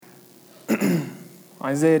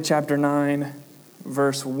Isaiah chapter 9,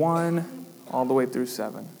 verse 1, all the way through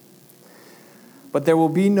 7. But there will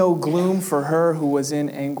be no gloom for her who was in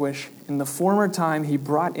anguish. In the former time he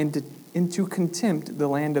brought into contempt the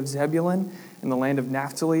land of Zebulun and the land of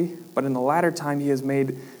Naphtali. But in the latter time he has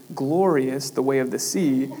made glorious the way of the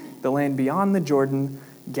sea, the land beyond the Jordan,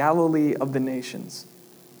 Galilee of the nations.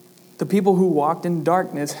 The people who walked in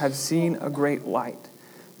darkness have seen a great light.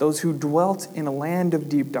 Those who dwelt in a land of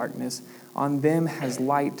deep darkness, on them has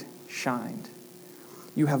light shined.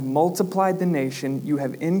 You have multiplied the nation, you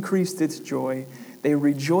have increased its joy. They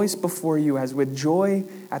rejoice before you as with joy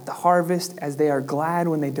at the harvest, as they are glad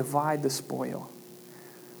when they divide the spoil.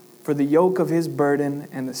 For the yoke of his burden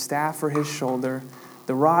and the staff for his shoulder,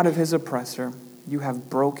 the rod of his oppressor, you have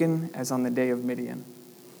broken as on the day of Midian.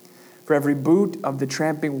 For every boot of the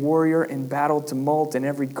tramping warrior in battle tumult and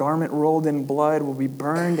every garment rolled in blood will be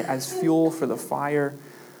burned as fuel for the fire.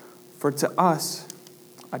 For to us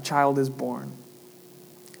a child is born,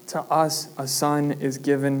 to us a son is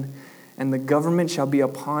given, and the government shall be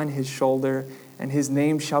upon his shoulder, and his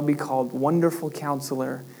name shall be called Wonderful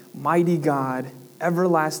Counselor, Mighty God,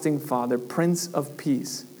 Everlasting Father, Prince of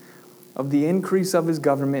Peace. Of the increase of his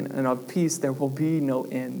government and of peace there will be no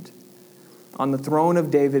end. On the throne of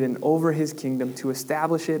David and over his kingdom, to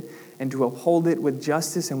establish it and to uphold it with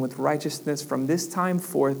justice and with righteousness from this time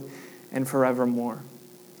forth and forevermore.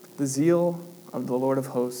 The zeal of the Lord of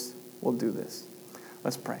hosts will do this.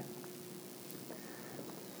 Let's pray.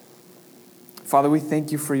 Father, we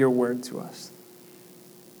thank you for your word to us.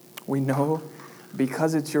 We know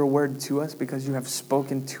because it's your word to us, because you have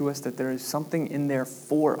spoken to us, that there is something in there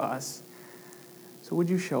for us. So would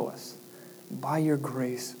you show us, by your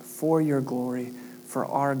grace, for your glory, for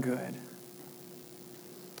our good?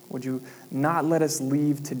 Would you not let us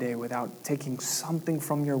leave today without taking something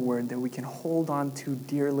from your word that we can hold on to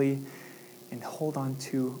dearly and hold on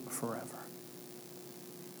to forever?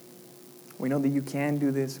 We know that you can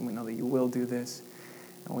do this, and we know that you will do this,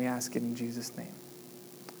 and we ask it in Jesus' name.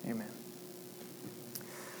 Amen.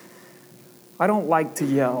 I don't like to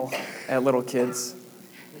yell at little kids,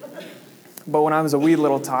 but when I was a wee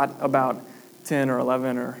little tot, about 10 or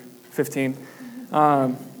 11 or 15,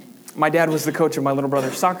 my dad was the coach of my little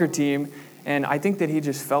brother's soccer team, and I think that he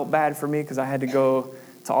just felt bad for me because I had to go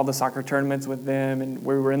to all the soccer tournaments with them, and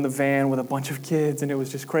we were in the van with a bunch of kids, and it was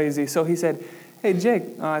just crazy. So he said, "Hey, Jake,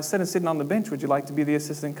 instead of sitting on the bench, would you like to be the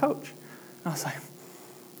assistant coach?" And I was like,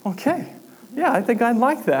 okay, yeah, I think I'd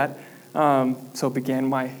like that. So began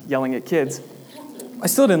my yelling at kids. I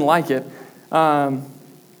still didn't like it.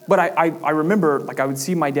 But I remember, like, I would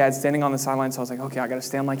see my dad standing on the sideline, so I was like, okay, I got to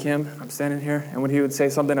stand like him. I'm standing here. And when he would say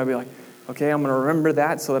something, I'd be like, okay, I'm going to remember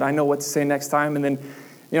that so that I know what to say next time. And then,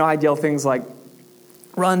 I'd yell things like,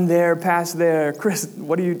 run there, pass there. Chris,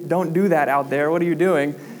 don't do that out there. What are you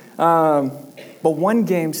doing? But one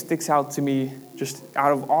game sticks out to me just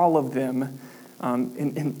out of all of them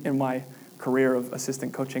in my career of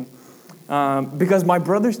assistant coaching. Because my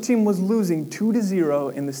brother's team was losing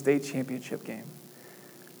 2-0 in the state championship game.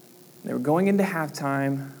 They were going into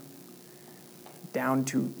halftime down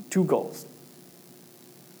to 2 goals.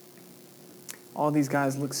 All these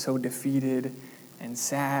guys looked so defeated and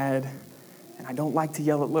sad. And I don't like to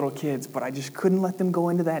yell at little kids, but I just couldn't let them go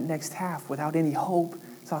into that next half without any hope.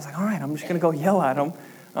 So I was like, all right, I'm just going to go yell at them,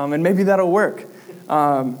 and maybe that'll work.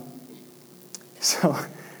 So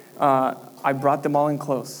I brought them all in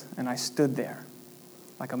close, and I stood there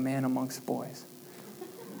like a man amongst boys.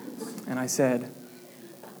 And I said,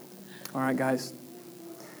 all right, guys,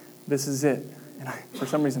 this is it. And for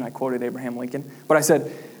some reason, I quoted Abraham Lincoln. But I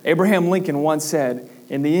said, Abraham Lincoln once said,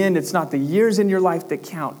 in the end, it's not the years in your life that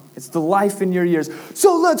count. It's the life in your years.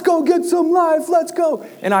 So let's go get some life. Let's go.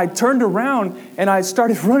 And I turned around, and I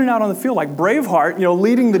started running out on the field like Braveheart,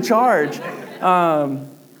 leading the charge.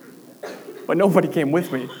 But nobody came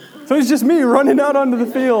with me. So it's just me running out onto the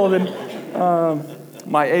field. And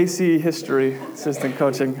my AC history, assistant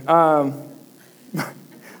coaching.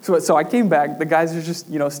 So I came back. The guys are just,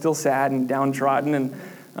 still sad and downtrodden.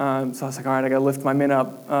 And so I was like, all right, I got to lift my men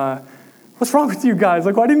up. What's wrong with you guys?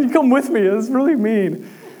 Like, why didn't you come with me? It's really mean.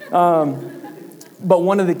 But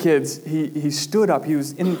one of the kids, he stood up. He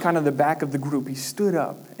was in kind of the back of the group. He stood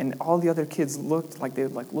up, and all the other kids looked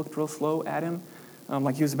real slow at him,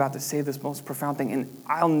 like he was about to say this most profound thing. And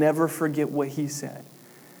I'll never forget what he said.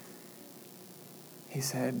 He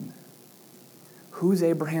said, "Who's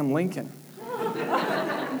Abraham Lincoln?"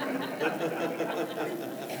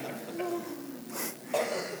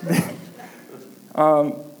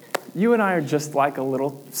 You and I are just like a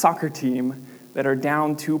little soccer team that are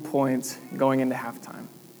down 2 points going into halftime.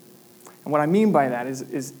 And what I mean by that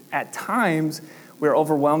is at times We're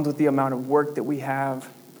overwhelmed with the amount of work that we have.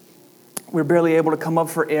 We're barely able to come up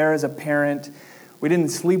for air as a parent. We didn't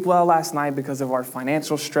sleep well last night because of our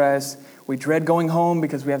financial stress. We dread going home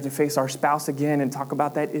because we have to face our spouse again and talk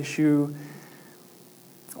about that issue.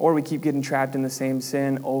 Or we keep getting trapped in the same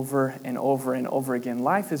sin over and over and over again.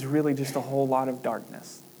 Life is really just a whole lot of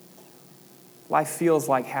darkness. Life feels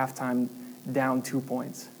like halftime down 2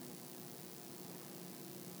 points.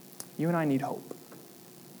 You and I need hope.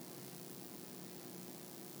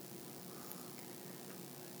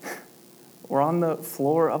 We're on the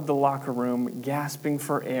floor of the locker room, gasping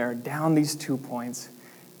for air, down these 2 points,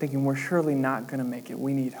 thinking we're surely not going to make it.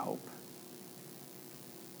 We need hope.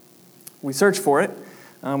 We search for it.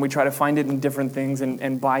 We try to find it in different things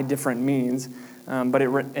and by different means, but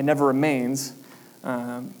it never remains.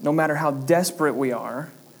 No matter how desperate we are,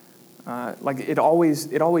 it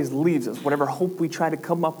always leaves us. Whatever hope we try to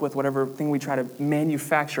come up with, whatever thing we try to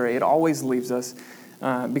manufacture, it always leaves us.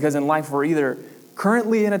 Because in life, we're either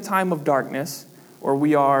currently in a time of darkness, or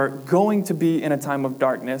we are going to be in a time of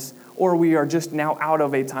darkness, or we are just now out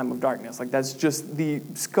of a time of darkness. Like, that's just the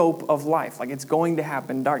scope of life. Like, it's going to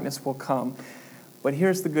happen. Darkness will come. But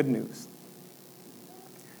here's the good news.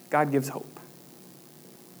 God gives hope.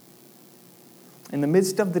 In the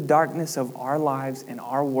midst of the darkness of our lives and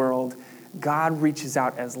our world, God reaches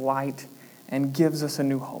out as light and gives us a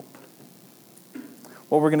new hope.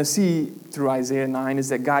 What we're going to see through Isaiah 9 is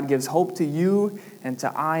that God gives hope to you and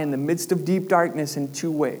to I in the midst of deep darkness in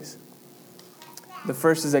two ways. The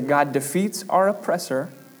first is that God defeats our oppressor,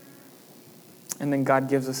 and then God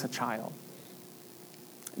gives us a child.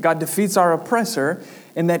 God defeats our oppressor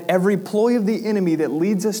in that every ploy of the enemy that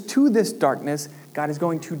leads us to this darkness, God is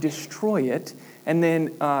going to destroy it. And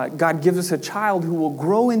then God gives us a child who will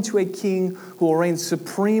grow into a king who will reign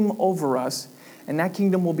supreme over us. And that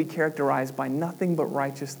kingdom will be characterized by nothing but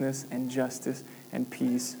righteousness and justice and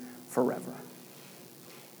peace forever.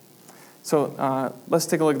 So let's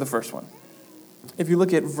take a look at the first one. If you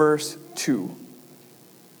look at verse 2.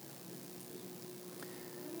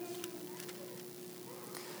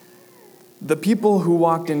 The people who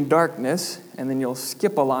walked in darkness, and then you'll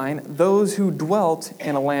skip a line, those who dwelt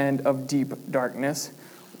in a land of deep darkness.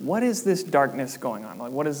 What is this darkness going on?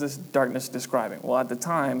 Like, what is this darkness describing? Well, at the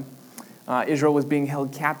time, Israel was being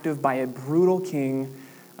held captive by a brutal king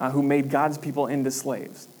who made God's people into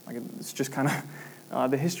slaves. Like, it's just kind of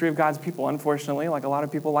the history of God's people, unfortunately. Like, a lot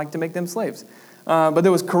of people like to make them slaves. But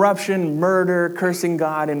there was corruption, murder, cursing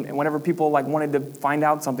God, and whenever people wanted to find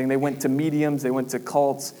out something, they went to mediums, they went to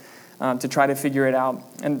cults, to try to figure it out.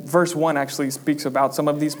 And verse 1 actually speaks about some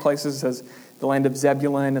of these places as the land of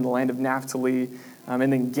Zebulun and the land of Naphtali,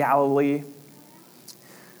 and then Galilee.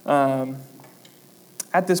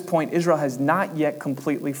 At this point, Israel has not yet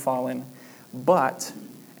completely fallen, but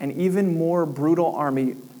an even more brutal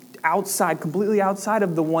army completely outside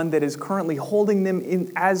of the one that is currently holding them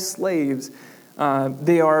in as slaves,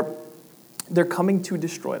 they're coming to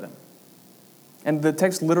destroy them. And the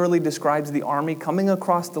text literally describes the army coming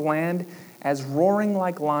across the land as roaring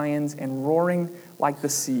like lions and roaring like the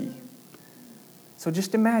sea. So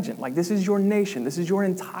just imagine, this is your nation. This is your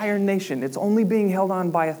entire nation. It's only being held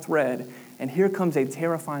on by a thread. And here comes a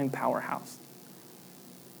terrifying powerhouse.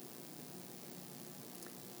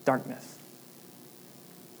 Darkness.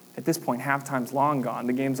 At this point, halftime's long gone.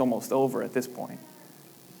 The game's almost over at this point.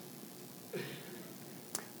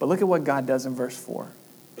 But look at what God does in verse 4.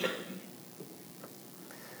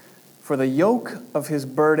 For the yoke of his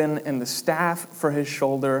burden and the staff for his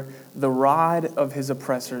shoulder, the rod of his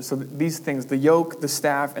oppressors. So these things, the yoke, the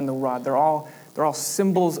staff, and the rod, they're all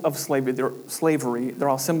symbols of slavery. They're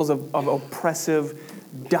all symbols of oppressive,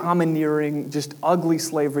 domineering, just ugly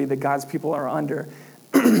slavery that God's people are under.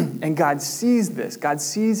 And God sees this. God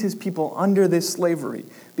sees his people under this slavery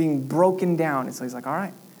being broken down. And so he's like, all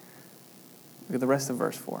right. Look at the rest of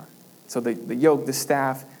verse 4. So the yoke, the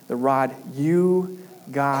staff, the rod, you,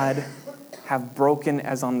 God, have broken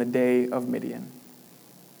as on the day of Midian.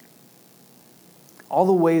 All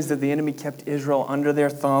the ways that the enemy kept Israel under their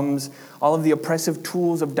thumbs, all of the oppressive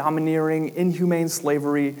tools of domineering, inhumane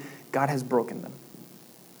slavery, God has broken them.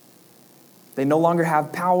 They no longer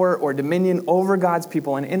have power or dominion over God's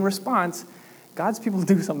people. And in response, God's people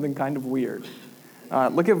do something kind of weird.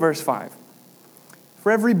 Look at verse 5.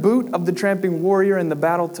 For every boot of the tramping warrior in the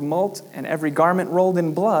battle tumult and every garment rolled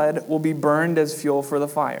in blood will be burned as fuel for the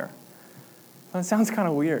fire. That sounds kind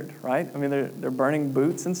of weird, right? I mean, they're burning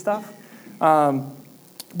boots and stuff. But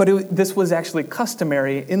this was actually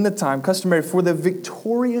customary in the time, customary for the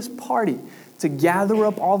victorious party to gather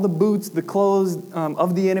up all the boots, the clothes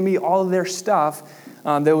of the enemy, all of their stuff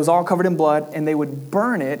that was all covered in blood, and they would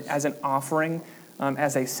burn it as an offering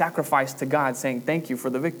as a sacrifice to God, saying thank you for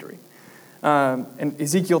the victory. And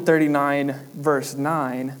Ezekiel 39, verse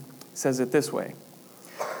 9, says it this way.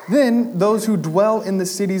 Then those who dwell in the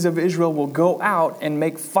cities of Israel will go out and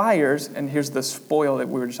make fires, and here's the spoil that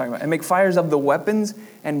we were just talking about, and make fires of the weapons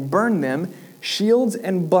and burn them, shields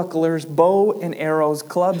and bucklers, bow and arrows,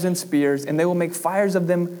 clubs and spears, and they will make fires of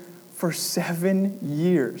them for 7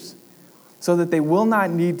 years, so that they will not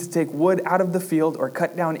need to take wood out of the field or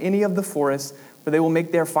cut down any of the forests, for they will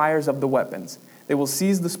make their fires of the weapons. They will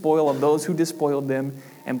seize the spoil of those who despoiled them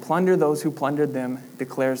and plunder those who plundered them,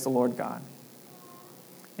 declares the Lord God.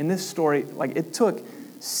 In this story, it took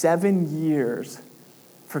 7 years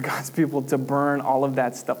for God's people to burn all of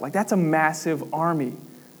that stuff. That's a massive army.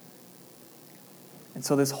 And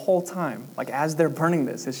so this whole time, as they're burning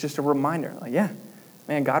this, it's just a reminder,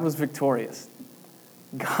 man, God was victorious.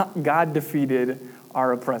 God defeated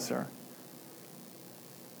our oppressor.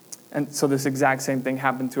 And so this exact same thing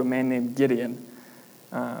happened to a man named Gideon.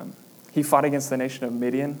 He fought against the nation of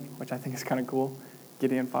Midian, which I think is kind of cool.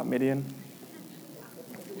 Gideon fought Midian.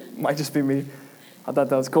 Might just be me. I thought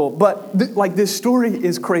that was cool. But this story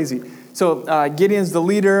is crazy. So Gideon's the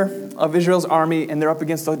leader of Israel's army, and they're up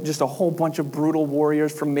against just a whole bunch of brutal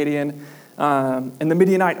warriors from Midian. And the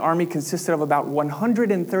Midianite army consisted of about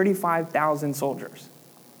 135,000 soldiers.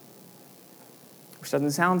 Which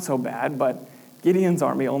doesn't sound so bad, but Gideon's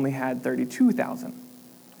army only had 32,000.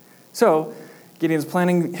 So Gideon's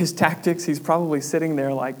planning his tactics. He's probably sitting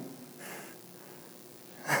there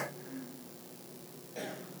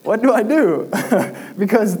what do I do?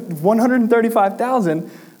 Because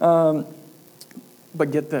 135,000,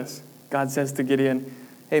 but get this. God says to Gideon,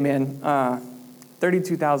 hey man,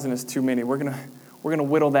 32,000 is too many. We're gonna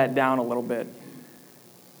whittle that down a little bit.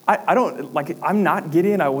 I don't, I'm not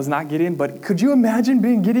Gideon, I was not Gideon, but could you imagine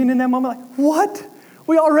being Gideon in that moment? What?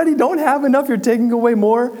 We already don't have enough, you're taking away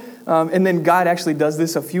more? And then God actually does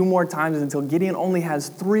this a few more times until Gideon only has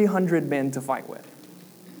 300 men to fight with.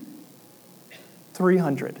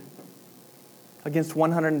 300 against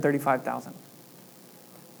 135,000.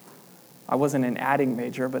 I wasn't an adding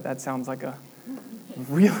major, but that sounds like a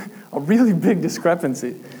really big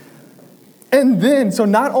discrepancy. And then, so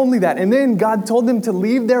not only that, and then God told them to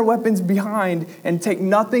leave their weapons behind and take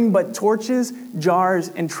nothing but torches, jars,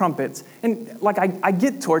 and trumpets. And I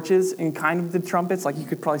get torches and kind of the trumpets. You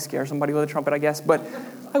could probably scare somebody with a trumpet, I guess. But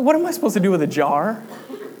what am I supposed to do with a jar?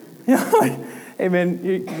 Hey man,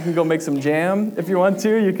 you can go make some jam if you want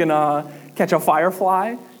to. You can catch a firefly.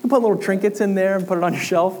 You can put little trinkets in there and put it on your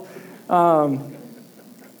shelf.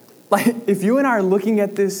 If you and I are looking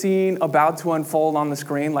at this scene about to unfold on the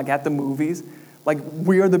screen, at the movies,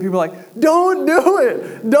 we are the people don't do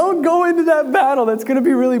it. Don't go into that battle. That's going to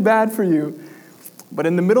be really bad for you. But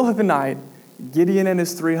in the middle of the night, Gideon and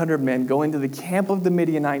his 300 men go into the camp of the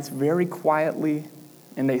Midianites very quietly,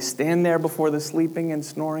 and they stand there before the sleeping and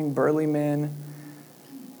snoring burly men.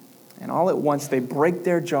 And all at once, they break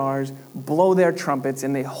their jars, blow their trumpets,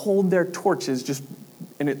 and they hold their torches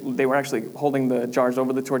they were actually holding the jars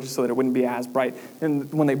over the torches so that it wouldn't be as bright.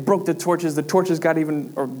 And when they broke the torches got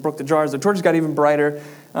even brighter.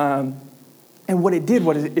 And what it did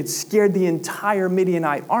was it scared the entire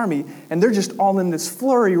Midianite army. And they're just all in this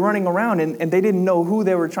flurry running around, and they didn't know who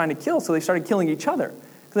they were trying to kill, so they started killing each other.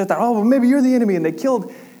 Because they thought, well, maybe you're the enemy. And they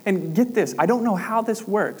killed, and get this, I don't know how this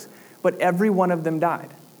works, but every one of them died.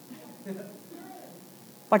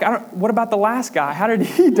 What about the last guy? How did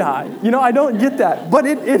he die? I don't get that. But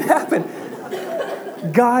it happened.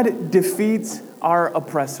 God defeats our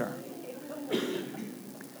oppressor.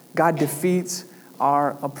 God defeats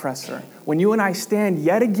our oppressor. When you and I stand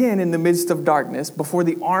yet again in the midst of darkness before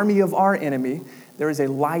the army of our enemy, there is a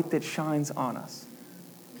light that shines on us.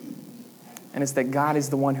 And it's that God is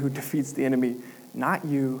the one who defeats the enemy. Not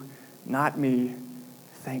you, not me.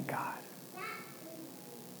 Thank God.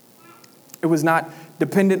 It was not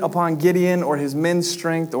dependent upon Gideon or his men's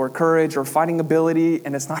strength or courage or fighting ability,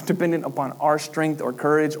 and it's not dependent upon our strength or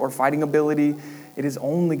courage or fighting ability. It is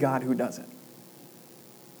only God who does it.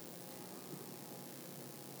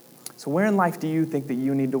 So where in life do you think that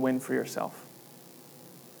you need to win for yourself?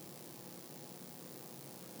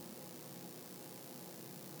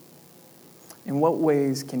 In what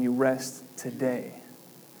ways can you rest today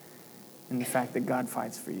in the fact that God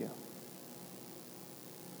fights for you?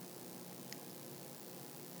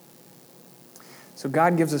 So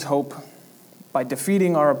God gives us hope by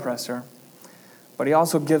defeating our oppressor, but he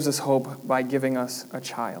also gives us hope by giving us a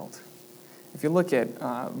child. If you look at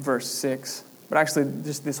verse 6, but actually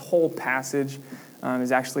just this whole passage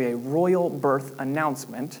is actually a royal birth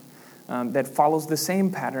announcement that follows the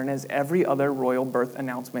same pattern as every other royal birth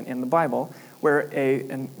announcement in the Bible,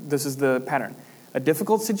 and this is the pattern. A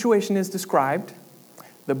difficult situation is described,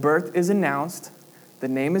 the birth is announced, the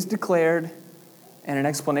name is declared, and an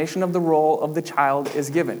explanation of the role of the child is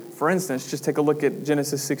given. For instance, just take a look at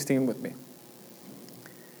Genesis 16 with me.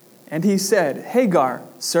 And he said, Hagar,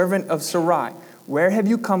 servant of Sarai, where have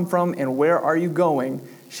you come from and where are you going?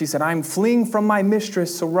 She said, I'm fleeing from my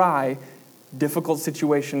mistress Sarai. Difficult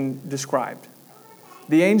situation described.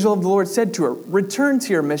 The angel of the Lord said to her, return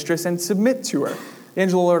to your mistress and submit to her. The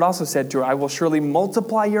angel of the Lord also said to her, I will surely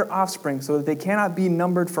multiply your offspring so that they cannot be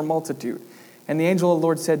numbered for multitude. And the angel of the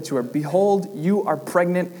Lord said to her, behold, you are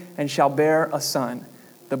pregnant and shall bear a son.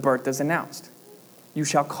 The birth is announced. You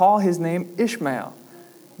shall call his name Ishmael.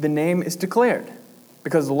 The name is declared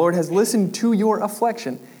because the Lord has listened to your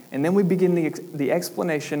affliction. And then we begin the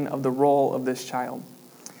explanation of the role of this child.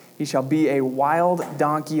 He shall be a wild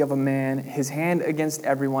donkey of a man, his hand against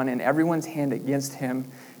everyone, and everyone's hand against him.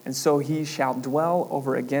 And so he shall dwell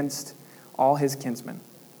over against all his kinsmen.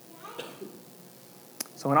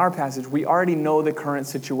 So in our passage, we already know the current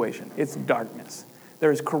situation. It's darkness.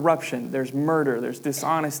 There's corruption. There's murder. There's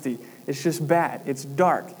dishonesty. It's just bad. It's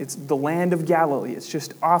dark. It's the land of Galilee. It's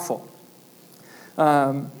just awful.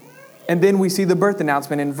 And then we see the birth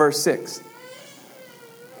announcement in verse 6.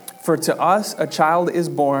 For to us a child is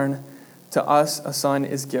born, to us a son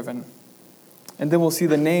is given. And then we'll see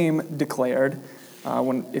the name declared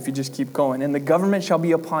if you just keep going. And the government shall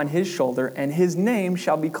be upon his shoulder, and his name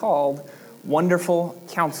shall be called Wonderful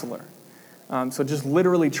Counselor. So just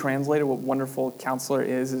literally translated, what Wonderful Counselor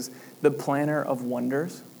is the planner of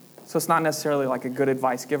wonders. So it's not necessarily like a good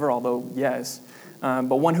advice giver, although yes,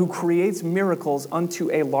 but one who creates miracles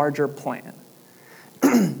unto a larger plan.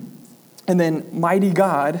 And then Mighty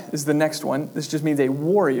God is the next one. This just means a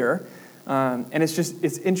warrior. And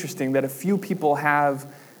it's interesting that a few people have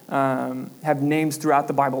names throughout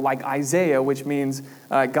the Bible, like Isaiah, which means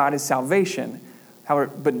God is salvation.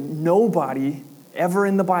 However, but nobody ever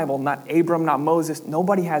in the Bible, not Abram, not Moses,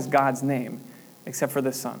 nobody has God's name except for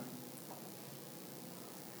the Son.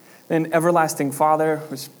 Then Everlasting Father,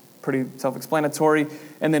 which is pretty self-explanatory,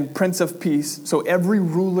 and then Prince of Peace. So every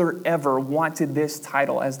ruler ever wanted this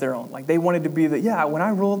title as their own. Like they wanted to be when I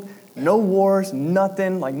ruled, no wars,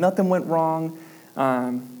 nothing went wrong.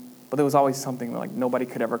 But there was always something like nobody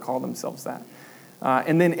could ever call themselves that.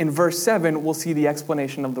 And then in verse 7, we'll see the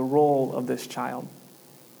explanation of the role of this child.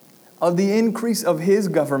 Of the increase of his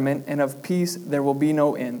government and of peace there will be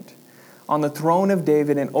no end. On the throne of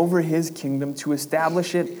David and over his kingdom, to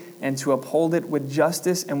establish it and to uphold it with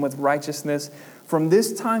justice and with righteousness from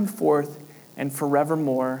this time forth and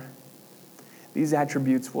forevermore. These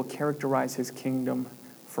attributes will characterize his kingdom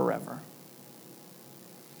forever.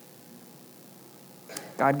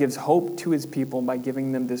 God gives hope to his people by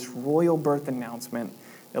giving them this royal birth announcement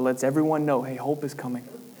that lets everyone know, hey, hope is coming.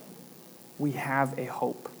 We have a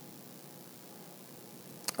hope.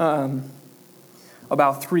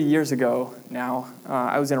 About 3 years ago now,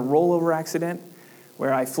 I was in a rollover accident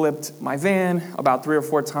where I flipped my van about 3 or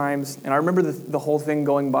 4 times. And I remember the whole thing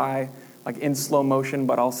going by like in slow motion,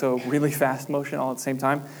 but also really fast motion all at the same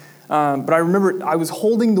time. But I remember I was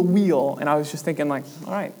holding the wheel and I was just thinking like,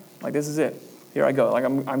 all right, like this is it. Here I go. Like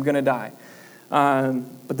I'm going to die.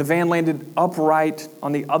 But the van landed upright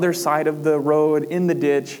on the other side of the road in the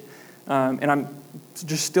ditch. And I'm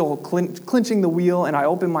just still clenching the wheel. And I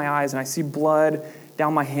open my eyes and I see blood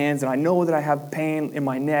down my hands. And I know that I have pain in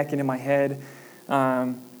my neck and in my head.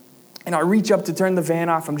 And I reach up to turn the van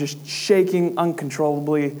off. I'm just shaking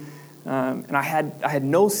uncontrollably. And I had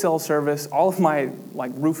no cell service. All of my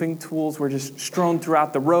roofing tools were just strewn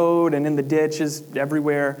throughout the road and in the ditches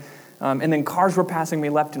everywhere. And then cars were passing me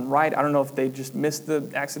left and right. I don't know if they just missed the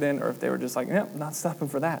accident or if they were just like, not stopping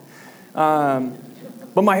for that.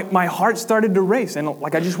 But my heart started to race. And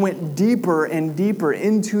I just went deeper and deeper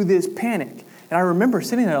into this panic. And I remember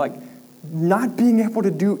sitting there not being able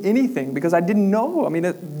to do anything because I didn't know. I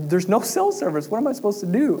mean, there's no cell service. What am I supposed to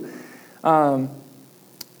do?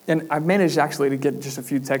 And I managed actually to get just a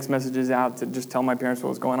few text messages out to just tell my parents what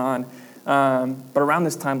was going on. But around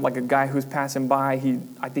this time, a guy who's passing by,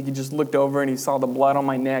 I think he just looked over and he saw the blood on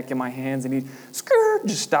my neck and my hands, and he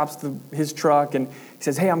just stops his truck and he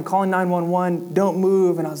says, "Hey, I'm calling 911. Don't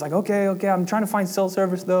move." And I was like, "Okay. I'm trying to find cell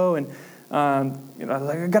service though." And I was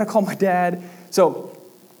like, "I gotta call my dad." So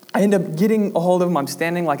I end up getting a hold of him. I'm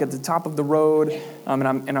standing at the top of the road, and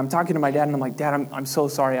I'm talking to my dad, and I'm like, "Dad, I'm so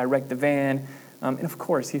sorry. I wrecked the van." And of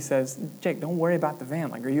course, he says, "Jake, don't worry about the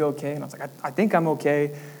van. Are you okay?" And I was like, I think I'm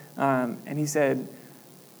okay. And he said,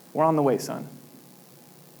 "We're on the way, son."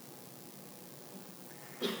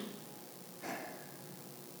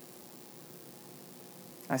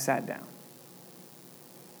 I sat down.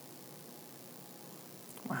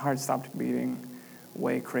 My heart stopped beating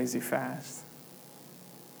way crazy fast.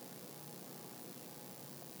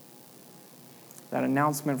 That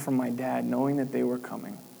announcement from my dad, knowing that they were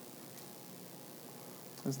coming,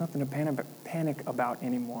 there's nothing to panic about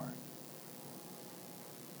anymore.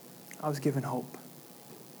 I was given hope.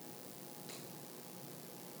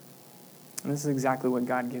 And this is exactly what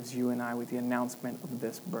God gives you and I with the announcement of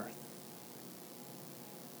this birth.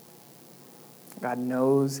 God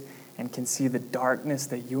knows and can see the darkness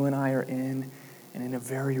that you and I are in, and in a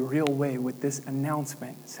very real way with this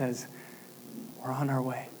announcement says, we're on our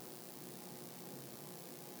way.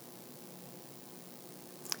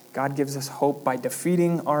 God gives us hope by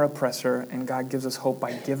defeating our oppressor, and God gives us hope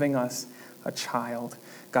by giving us a child.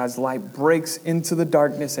 God's light breaks into the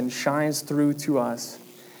darkness and shines through to us.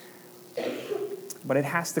 But it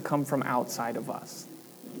has to come from outside of us.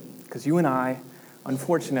 Because you and I,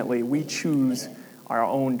 unfortunately, we choose our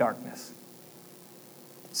own darkness.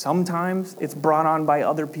 Sometimes it's brought on by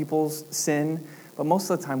other people's sin, but most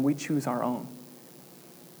of the time we choose our own.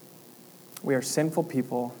 We are sinful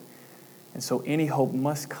people, and so any hope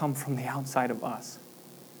must come from the outside of us.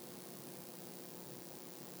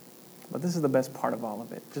 But this is the best part of all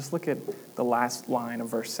of it. Just look at the last line of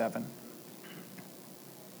verse 7.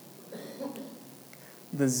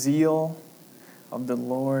 The zeal of the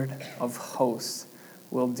Lord of hosts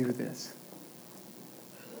will do this.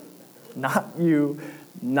 Not you,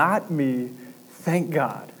 not me, thank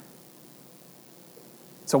God.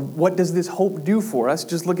 So what does this hope do for us?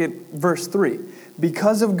 Just look at verse 3.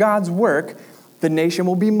 Because of God's work, the nation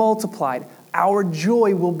will be multiplied. Our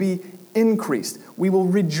joy will be increased. We will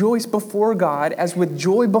rejoice before God as with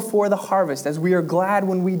joy before the harvest, as we are glad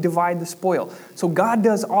when we divide the spoil. So God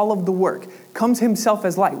does all of the work, comes himself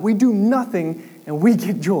as light. We do nothing and we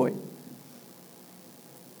get joy.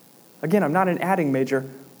 Again, I'm not an adding major,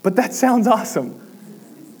 but that sounds awesome.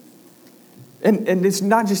 And it's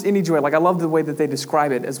not just any joy. Like, I love the way that they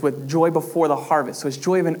describe it as with joy before the harvest. So it's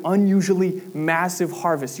joy of an unusually massive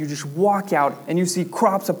harvest. You just walk out and you see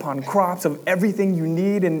crops upon crops of everything you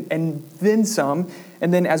need and then some.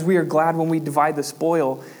 And then as we are glad when we divide the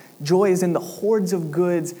spoil, joy is in the hordes of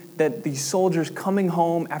goods that the soldiers coming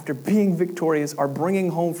home after being victorious are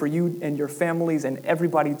bringing home for you and your families and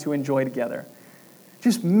everybody to enjoy together.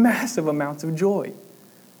 Just massive amounts of joy.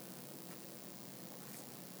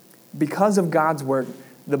 Because of God's work,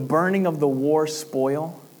 the burning of the war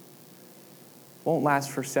spoil won't last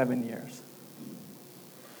for 7 years.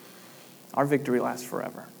 Our victory lasts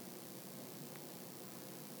forever.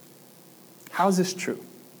 How is this true?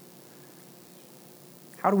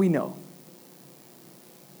 How do we know?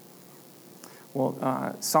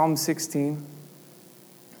 Well, Psalm 16,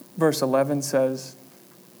 verse 11 says,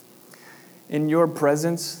 "In your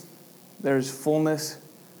presence there's fullness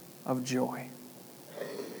of joy.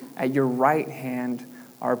 At your right hand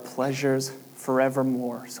are pleasures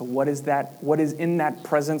forevermore." So what is that? What is in that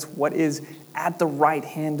presence? What is at the right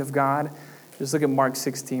hand of God? Just look at Mark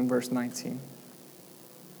 16, verse 19.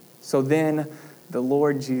 "So then the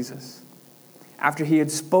Lord Jesus, after he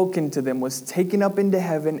had spoken to them, was taken up into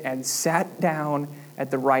heaven and sat down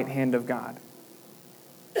at the right hand of God."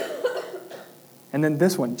 And then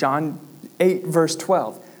this one, John 8, verse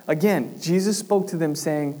 12. Again, Jesus spoke to them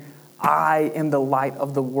saying, "I am the light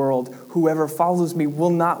of the world. Whoever follows me will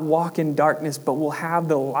not walk in darkness, but will have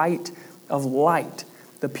the light of light."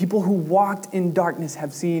 The people who walked in darkness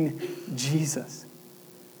have seen Jesus.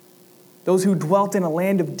 Those who dwelt in a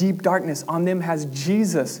land of deep darkness, on them has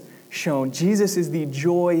Jesus shone. Jesus is the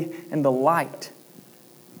joy and the light.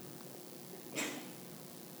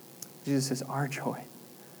 Jesus is our joy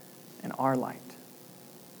and our light.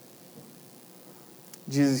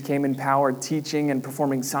 Jesus came in power, teaching and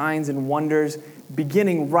performing signs and wonders,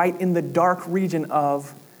 beginning right in the dark region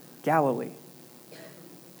of Galilee.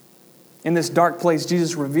 In this dark place,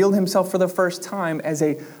 Jesus revealed himself for the first time as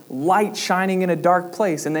a light shining in a dark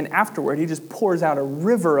place. And then afterward, he just pours out a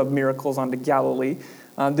river of miracles onto Galilee,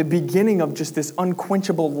 the beginning of just this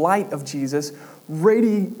unquenchable light of Jesus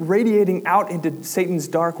radiating out into Satan's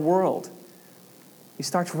dark world. He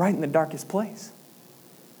starts right in the darkest place.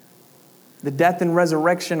 The death and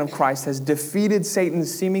resurrection of Christ has defeated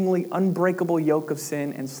Satan's seemingly unbreakable yoke of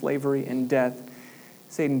sin and slavery and death.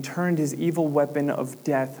 Satan turned his evil weapon of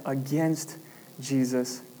death against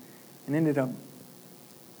Jesus and ended up,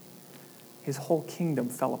 his whole kingdom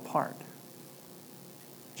fell apart,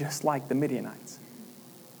 just like the Midianites.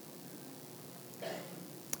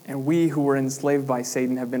 And we who were enslaved by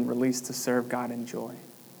Satan have been released to serve God in joy.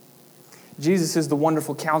 Jesus is the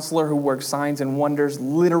wonderful counselor who works signs and wonders,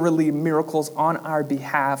 literally miracles on our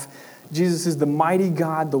behalf. Jesus is the mighty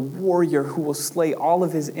God, the warrior who will slay all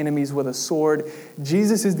of his enemies with a sword.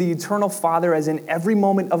 Jesus is the eternal Father, as in every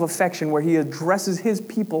moment of affection where he addresses his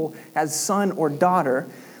people as son or daughter.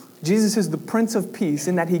 Jesus is the Prince of Peace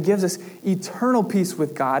in that he gives us eternal peace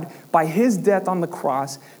with God by his death on the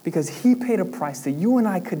cross, because he paid a price that you and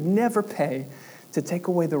I could never pay to take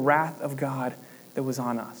away the wrath of God that was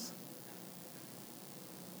on us.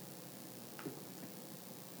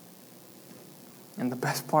 And the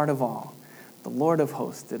best part of all, the Lord of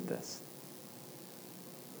hosts did this.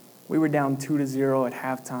 We were down 2-0 at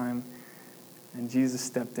halftime, and Jesus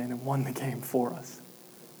stepped in and won the game for us.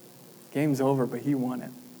 Game's over, but he won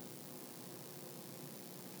it.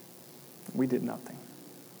 We did nothing.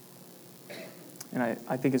 And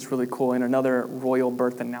I think it's really cool. In another royal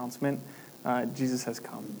birth announcement, Jesus has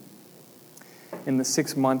come. In the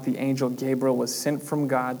 6th month, the angel Gabriel was sent from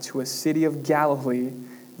God to a city of Galilee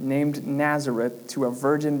named Nazareth, to a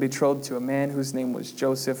virgin betrothed to a man whose name was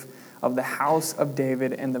Joseph, of the house of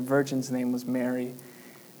David, and the virgin's name was Mary.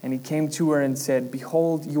 And he came to her and said,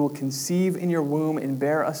 "Behold, you will conceive in your womb and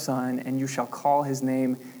bear a son, and you shall call his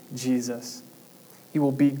name Jesus. He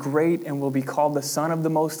will be great and will be called the Son of the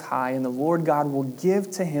Most High, and the Lord God will give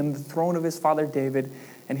to him the throne of his father David,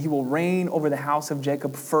 and he will reign over the house of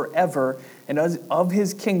Jacob forever, and of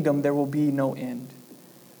his kingdom there will be no end."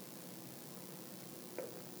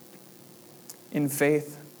 In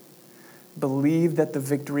faith, believe that the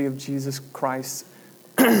victory of Jesus Christ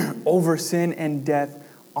over sin and death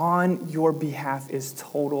on your behalf is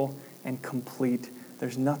total and complete.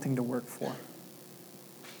 There's nothing to work for.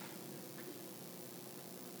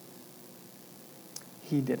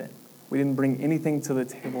 He did it. We didn't bring anything to the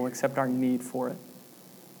table except our need for it.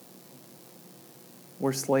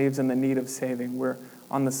 We're slaves in the need of saving. We're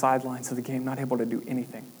on the sidelines of the game, not able to do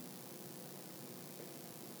anything.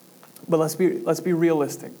 But let's be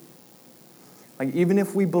realistic. Like, even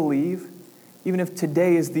if we believe, even if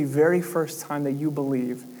today is the very first time that you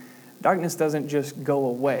believe, darkness doesn't just go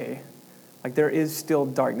away. Like, there is still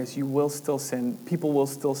darkness. You will still sin. People will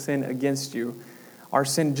still sin against you. Our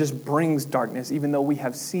sin just brings darkness, even though we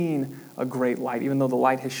have seen a great light, even though the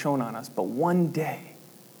light has shone on us. But one day,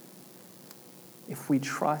 if we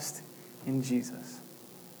trust in Jesus,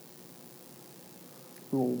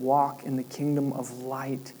 we will walk in the kingdom of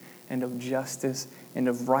light and of justice and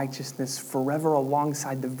of righteousness forever,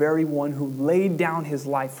 alongside the very one who laid down his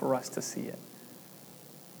life for us to see it.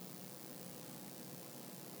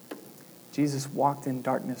 Jesus walked in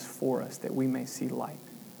darkness for us that we may see light.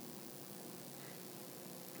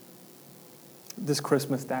 This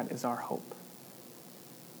Christmas, that is our hope.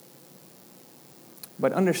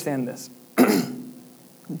 But understand this.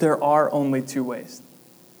 There are only two ways.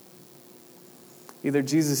 Either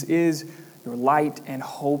Jesus is your light and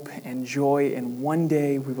hope and joy, and one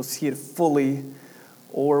day we will see it fully,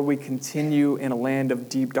 or we continue in a land of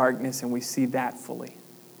deep darkness and we see that fully.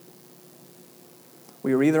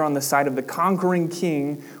 We are either on the side of the conquering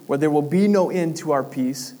king, where there will be no end to our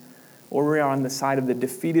peace, or we are on the side of the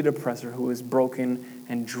defeated oppressor who is broken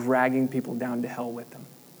and dragging people down to hell with him.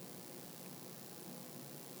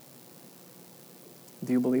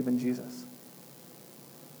 Do you believe in Jesus?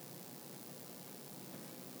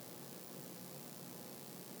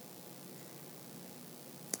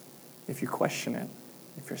 If you question it,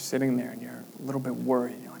 if you're sitting there and you're a little bit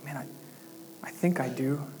worried, you're like, man, I think I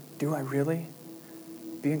do. Do I really?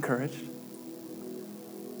 Be encouraged.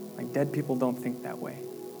 Like, dead people don't think that way.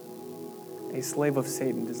 A slave of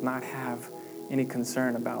Satan does not have any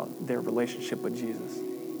concern about their relationship with Jesus.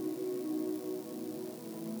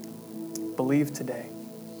 Believe today.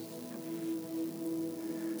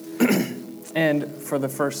 And for the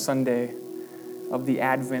first Sunday of the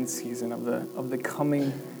Advent season, of the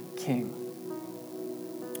coming King,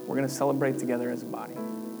 we're going to celebrate together as a body,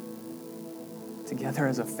 together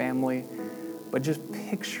as a family. But just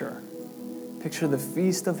picture the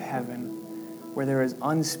feast of heaven, where there is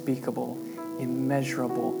unspeakable,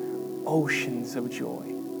 immeasurable oceans of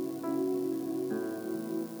joy.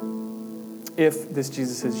 If this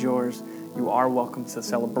Jesus is yours, you are welcome to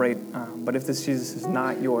celebrate. But if this Jesus is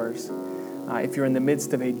not yours, if you're in the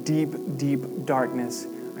midst of a deep, deep darkness,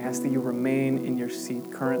 I ask that you remain in your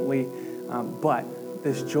seat currently. But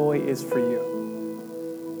this joy is for you.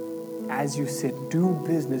 As you sit, do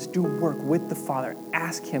business, do work with the Father.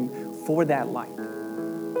 Ask him for that light.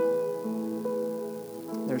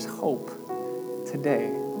 There's hope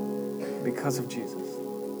today because of Jesus.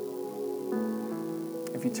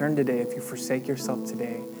 If you turn today, if you forsake yourself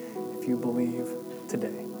today, if you believe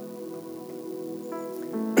today.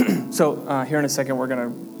 So here in a second, we're going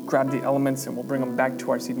to grab the elements and we'll bring them back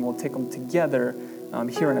to our seat and we'll take them together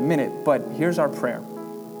here in a minute. But here's our prayer.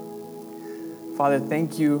 Father,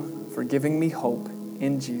 thank you for giving me hope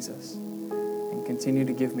in Jesus, and continue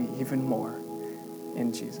to give me even more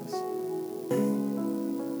in Jesus.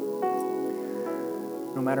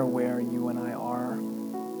 No matter where you and I are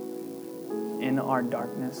in our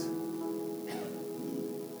darkness,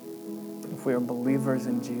 if we are believers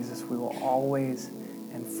in Jesus, we will always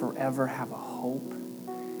and forever have a hope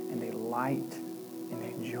and a light and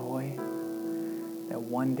a joy that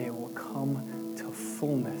one day will come to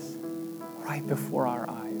fullness right before our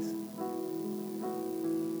eyes.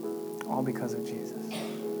 All because of Jesus.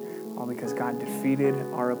 All because God defeated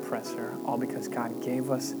our oppressor. All because God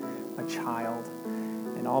gave us a child.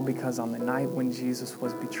 And all because on the night when Jesus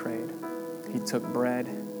was betrayed, he took bread,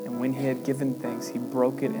 and when he had given thanks, he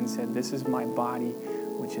broke it and said, "This is my body,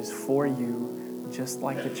 which is for you, just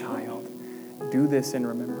like the child. Do this in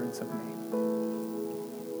remembrance of me."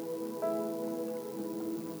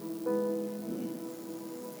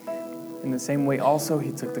 In the same way also,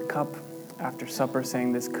 he took the cup after supper,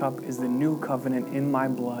 saying, "This cup is the new covenant in my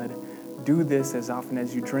blood. Do this as often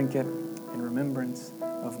as you drink it in remembrance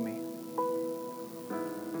of me."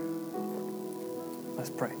 Let's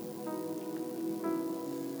pray.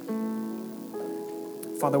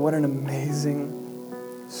 Father, what an amazing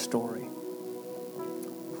story.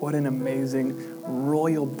 What an amazing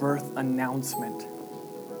royal birth announcement.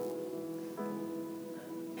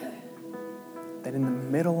 That in the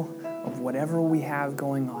middle of whatever we have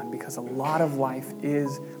going on, because a lot of life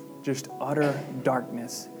is just utter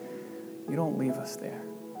darkness, you don't leave us there.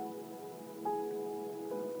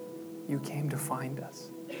 You came to find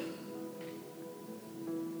us.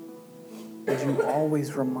 Would you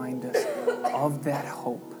always remind us of that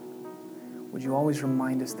hope? Would you always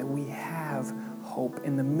remind us that we have hope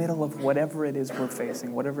in the middle of whatever it is we're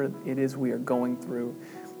facing, whatever it is we are going through?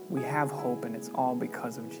 We have hope, and it's all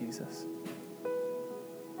because of Jesus.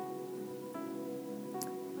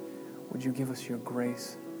 Would you give us your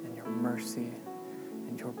grace and your mercy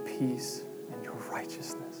and your peace and your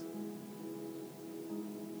righteousness?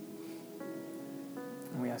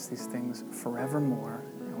 And we ask these things forevermore,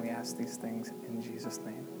 and we ask these things in Jesus'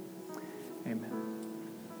 name. Amen.